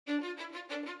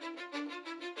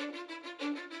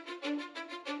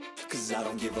Cause I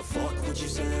don't give a fuck what you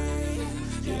say.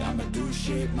 Yeah, I'ma do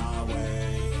shit my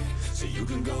way. So you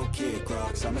can go kick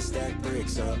rocks, I'ma stack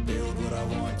bricks up, build what I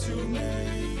want to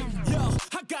make. Yo,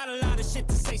 I got a lot of shit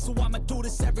to say, so I'ma do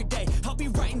this every day. I'll be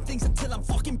writing things until I'm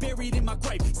fucking buried in my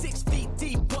grave. 6 feet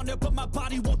deep under, but my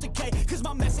body won't decay. Cause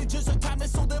my messages are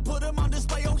timeless, so they'll put them on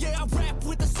display. Oh yeah, I rap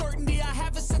with a certainty, I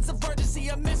have a sense of urgency.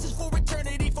 A message for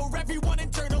eternity, for everyone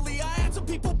internally. I had some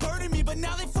people burning me, but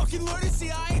now they fucking learn to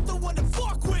see I ain't the one to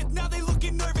fuck with, now they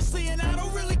looking nervously. And I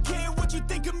don't really care what you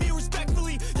think of me,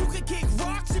 respectfully. You can kick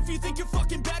rocks if you think you're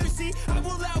fucking better, see. I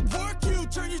will outwork you,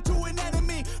 turn you to an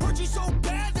enemy. Hurt you so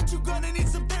bad that you're gonna need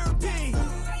some therapy.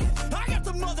 I got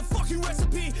the motherfucking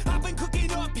recipe, I've been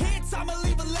cooking up hits, I'ma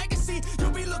leave a legacy.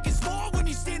 You'll be looking small when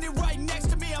you're standing right next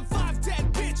to me. I'm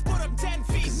 5'10", bitch, but I'm 10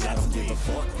 feet. Cause I don't give a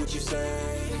fuck what you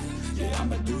say. Yeah,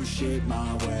 I'ma do shit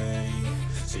my way.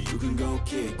 So you can go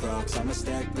kick rocks, I'ma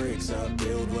stack bricks up,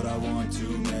 build what I want to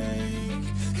make.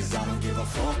 Cause I don't give a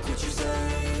fuck what you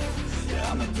say.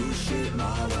 Yeah, I'ma do shit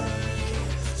my way.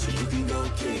 So you can go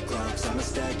kick rocks, I'ma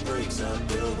stack bricks up,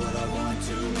 build what I want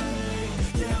to make.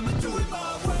 Yeah, I'ma do it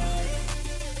my way.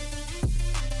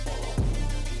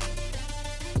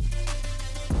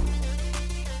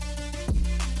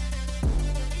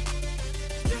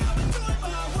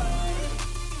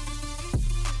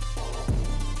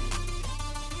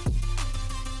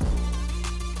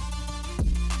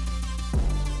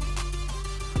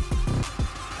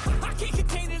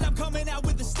 Coming out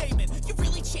with a statement. You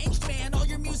really changed, man, all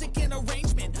your music and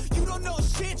arrangement. You don't know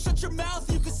shit, shut your mouth,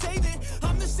 you can save it.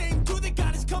 I'm the same dude that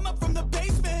got his come up from the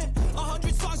basement.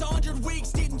 100 songs, 100 weeks,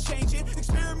 didn't change it.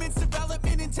 Experiments,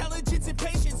 development, intelligence, and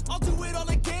patience. I'll do it all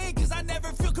again, cause I never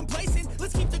feel complacent.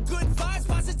 Let's keep the good vibes,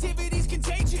 positivity's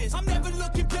contagious. I'm never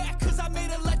looking back, cause I made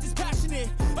a life that's passionate.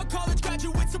 A college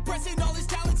graduate suppressing all his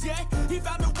talents, yeah. He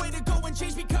found a way to go and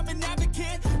change, become an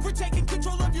advocate. For taking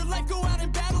control of your life, go out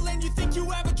and battle. And you think you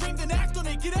have a dream, then act on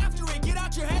it. Get after it, get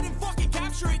out your head and fucking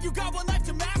capture it. You got one life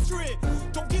to master it.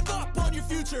 Don't give up on your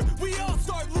future, we all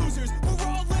start losers. We're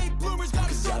all late bloomers,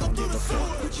 gotta struggle through the sewer. I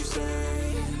don't give a fuck what you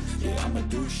say. Yeah, I'ma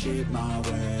do shit my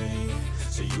way.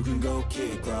 So you can go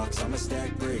kick rocks, I'ma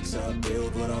stack bricks up,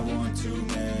 build what I want to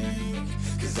make.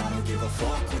 Cause I don't give a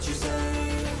fuck what you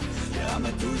say. Yeah,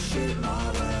 I'ma do shit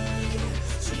my way.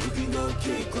 So you can go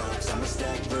kick rocks, I'ma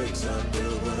stack bricks up,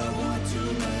 build what I want to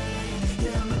make.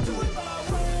 Yeah, I'ma do it my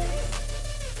way.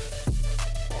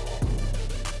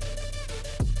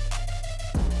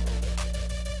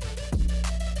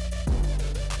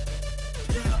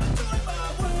 Yeah, I'ma do it my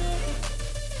way.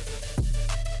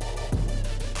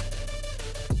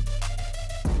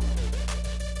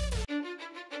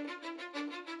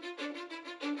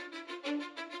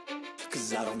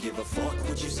 Cause I don't give a fuck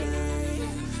what you say.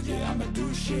 Yeah, I'ma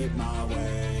do shit my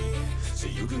way. So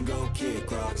you can go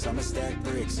kick rocks, I'ma stack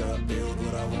bricks up, build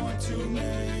what I want to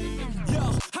make.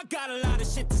 Yo, I got a lot of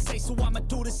shit to say, so I'ma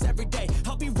do this every day.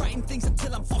 I'll be writing things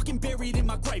until I'm fucking buried in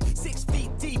my grave. 6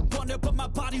 feet deep under, but my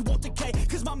body won't decay.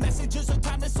 Cause my messages are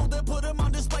timeless, so they'll put them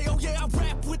on display. Oh yeah, I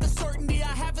rap with a certainty, I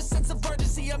have a sense of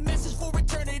urgency. A message for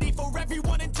eternity, for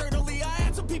everyone internally. I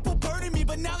had some people burning me,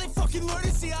 but now they fucking learn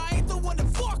to see I ain't the one to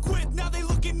fuck with, now they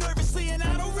looking nervously. And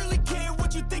I don't really care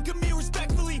what you think of me,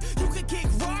 respectfully. You can kick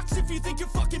rocks if you think you're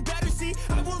fucking better, see.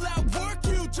 I will outwork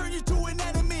you, turn you to an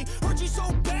enemy. Hurt you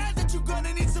so bad that you're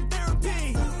gonna need some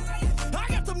therapy. I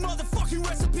got the motherfucking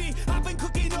recipe, I've been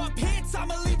cooking up hits,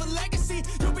 I'ma leave a legacy.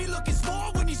 You'll be looking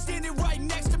small when you're standing right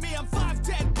next to me. I'm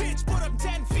 5'10", bitch, but I'm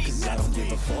 10 feet. Cause I don't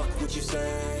give a fuck what you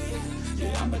say.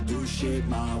 Yeah, I'ma do shit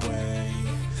my way.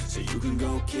 So you can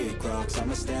go kick rocks,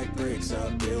 I'ma stack bricks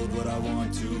up, build what I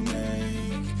want to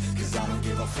make. Cause I don't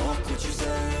give a fuck what you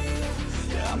say.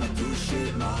 Yeah, I'ma do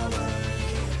shit my way.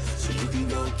 So you can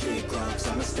go kick rocks,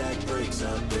 I'ma stack bricks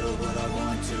up, build what I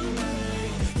want to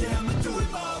make. Yeah, I'ma do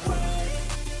it my way.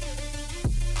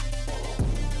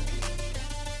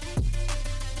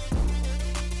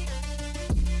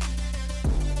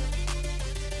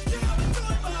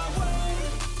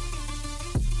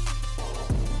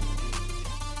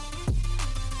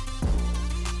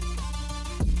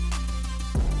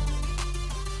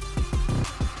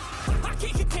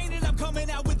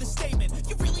 Coming out with a statement.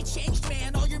 You really changed,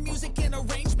 man, all your music and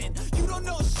arrangement. You don't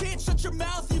know shit, shut your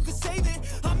mouth, you can save it.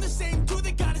 I'm the same dude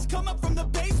that got his come up from the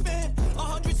basement.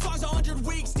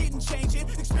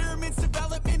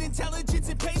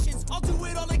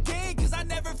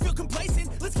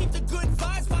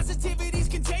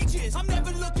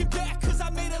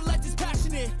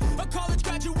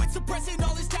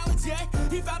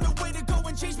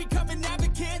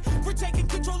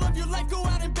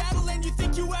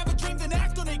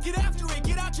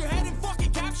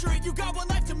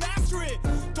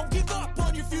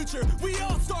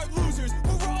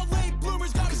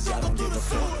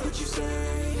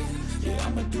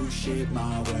 I'ma do shit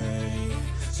my way.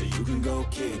 So you can go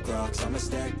kick rocks, I'ma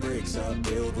stack bricks up,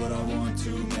 build what I want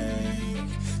to make.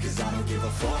 Cause I don't give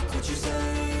a fuck what you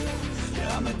say.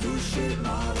 Yeah, I'ma do shit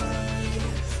my way.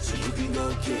 So you can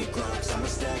go kick rocks, I'ma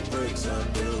stack bricks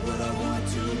up, build what I want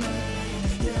to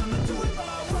make. Yeah, I'ma do it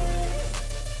my way.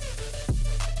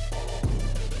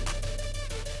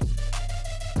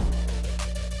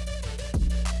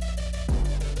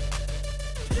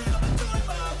 Yeah, I'ma do it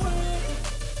my way.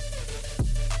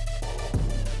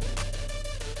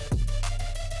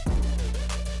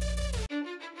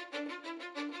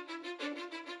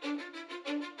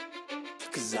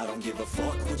 Cause I don't give a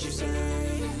fuck what you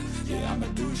say. Yeah, I'ma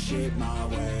do shit my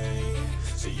way.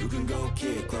 So you can go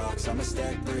kick rocks, I'ma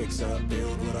stack bricks up,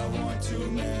 build what I want to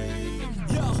make.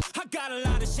 Yo, I got a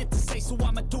lot of shit to say, so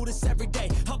I'ma do this every day.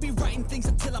 I'll be writing things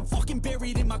until I'm fucking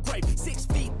buried in my grave. 6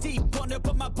 feet deep under,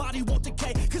 but my body won't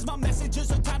decay. Cause my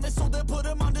messages are timeless, so they'll put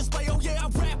them on display. Oh yeah, I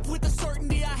rap with a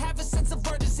certainty, I have a sense of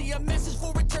urgency. A message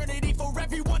for eternity, for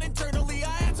everyone internally.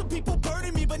 I had some people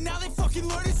burning me, but now they fucking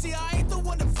learn to see I ain't the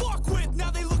one to fuck with. Now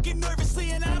they looking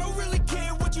nervously, and I don't really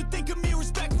care what you think of me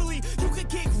respectfully. You can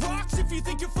kick rocks if you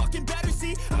think you're fucking better.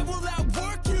 See, I will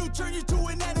outwork you, turn you to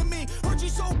an enemy. Hurt you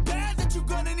so bad that you're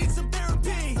gonna need some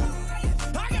therapy.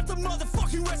 I got the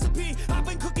motherfucking recipe. I've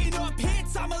been cooking up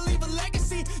hits, I'ma leave a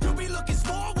legacy. You'll be looking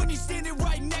small when you're standing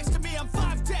right next to me. I'm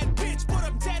 5'10", bitch, but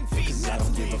I'm 10 feet next to me. I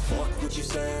don't give a fuck what you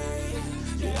say.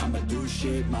 Yeah, I'ma do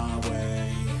shit my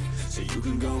way. So you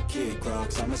can go kick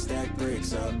rocks, I'ma stack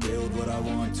bricks up, build what I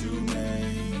want to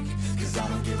make. Cause I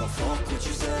don't give a fuck what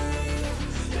you say.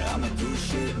 Yeah, I'ma do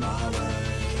shit my way.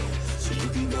 So you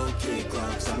can go kick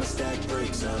rocks, I'ma stack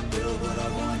bricks up, build what I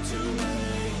want to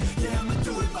make. Yeah, I'ma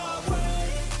do it my way.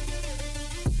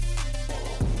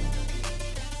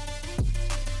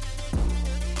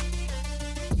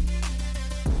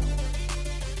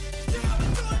 Yeah, I'ma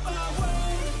do it my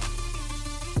way.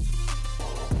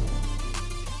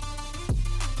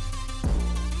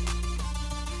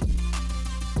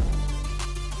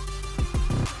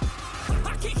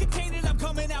 I can't contain it, I'm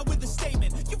coming out with a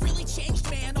statement. You really changed,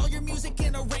 man, all your music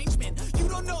and arrangement. You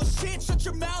don't know shit, shut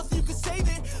your mouth, you can save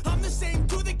it. I'm the same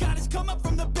dude that got his come up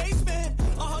from the basement.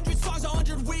 100 songs,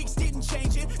 100 weeks, didn't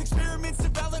change it. Experiments,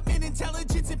 development,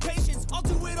 intelligence, and patience. I'll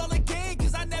do it all again,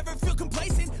 cause I never feel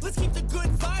complacent. Let's keep the good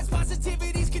vibes,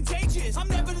 positivity's contagious. I'm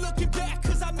never looking back,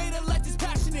 cause I made a life that's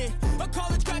passionate. A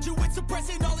college graduate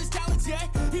suppressing all his talents, yeah.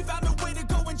 He found a way to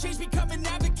go and change, become an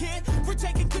advocate. For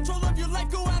taking control of your life,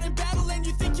 go out and battle. And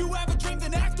you think you have a dream,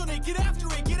 then act on it. Get after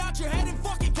it, get out your head and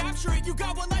fucking capture it. You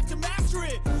got one life to master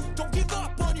it. Don't give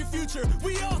up on your future,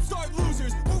 we all start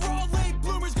losers. We're all late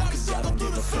bloomers, gotta struggle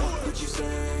through the sewer. What you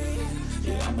say?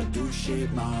 Yeah, I'ma do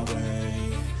shit my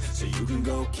way. So you can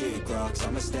go kick rocks,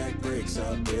 I'ma stack bricks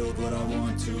up, build what I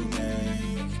want to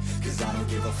make. Cause I don't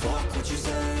give a fuck what you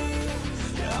say.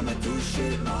 Yeah, I'ma do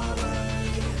shit my way.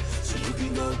 So you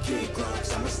can go kick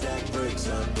rocks, I'ma stack bricks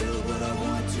up, build what I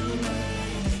want to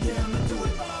make. Yeah, I'ma do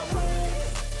it my way.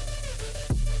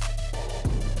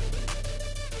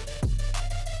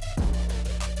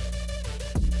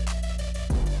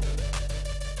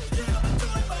 Yeah, I'ma do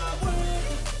it my way.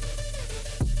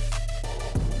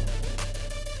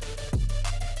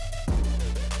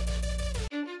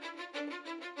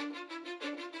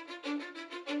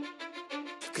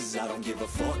 Cause I don't give a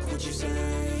fuck what you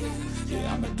say.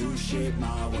 Yeah, I'ma do shit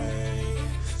my way.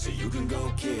 So you can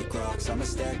go kick rocks, I'ma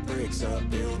stack bricks up,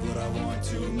 build what I want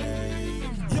to make.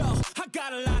 Yo, I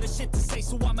got a lot of shit to say,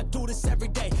 so I'ma do this every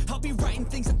day. I'll be writing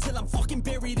things until I'm fucking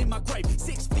buried in my grave.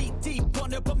 6 feet deep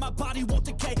under, but my body won't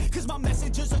decay. Cause my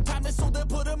messages are timeless, so they'll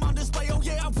put them on display. Oh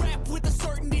yeah, I rap with a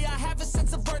certainty, I have a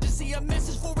sense of urgency. A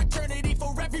message for eternity,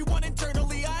 for everyone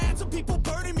internally. I had some people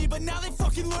burning me, but now they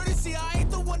fucking learn to see I ain't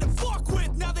the one to fuck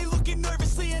with. Now they looking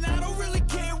nervously, and I don't really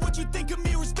care what you think of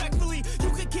me respectfully.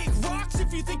 You can kick rocks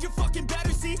if you think you're fucking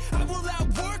better. See, I will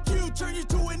outwork you, turn you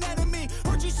to an enemy.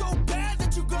 Hurt you so bad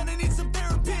that you're gonna need some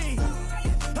therapy.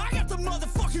 I got the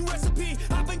motherfucking recipe.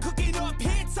 I've been cooking up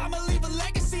hits, I'ma leave a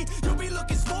legacy. You'll be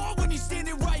looking small when you're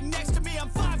standing right next to me. I'm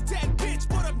 5'10", bitch,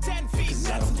 but I'm 10 feet next to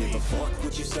me. I don't give a fuck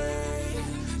what you say.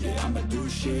 Yeah, I'ma do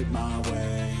shit my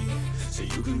way. So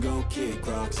you can go kick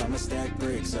rocks, I'ma stack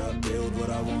bricks up, build what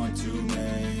I want to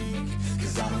make.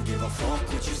 Cause I don't give a fuck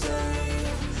what you say.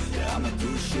 Yeah, I'ma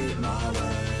do shit my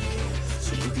way.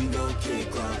 So you can go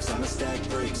kick rocks, I'ma stack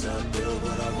bricks up, build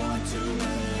what I want to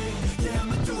make. Yeah,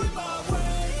 I'ma do it my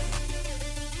way.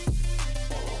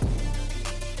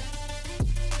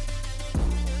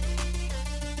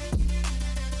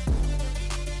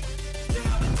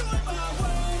 Yeah, I'ma do it my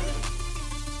way.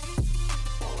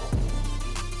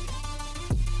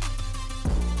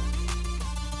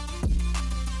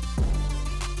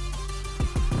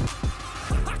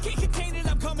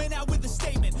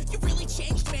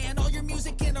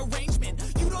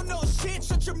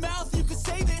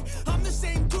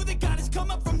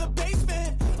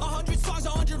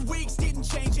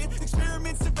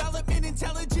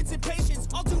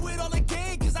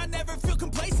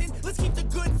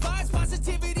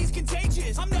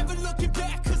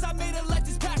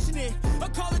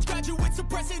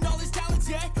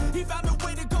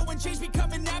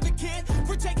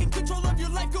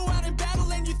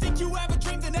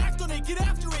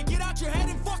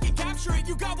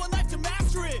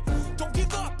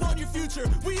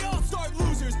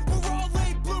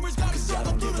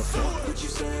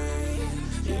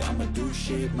 I'ma do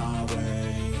shit my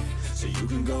way. So you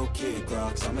can go kick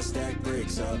rocks, I'ma stack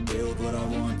bricks up, build what I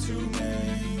want to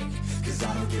make. Cause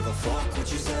I don't give a fuck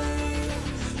what you say.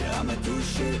 Yeah, I'ma do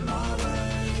shit my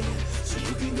way. So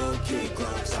you can go kick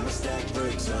rocks, I'ma stack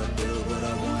bricks up, build what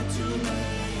I want to make.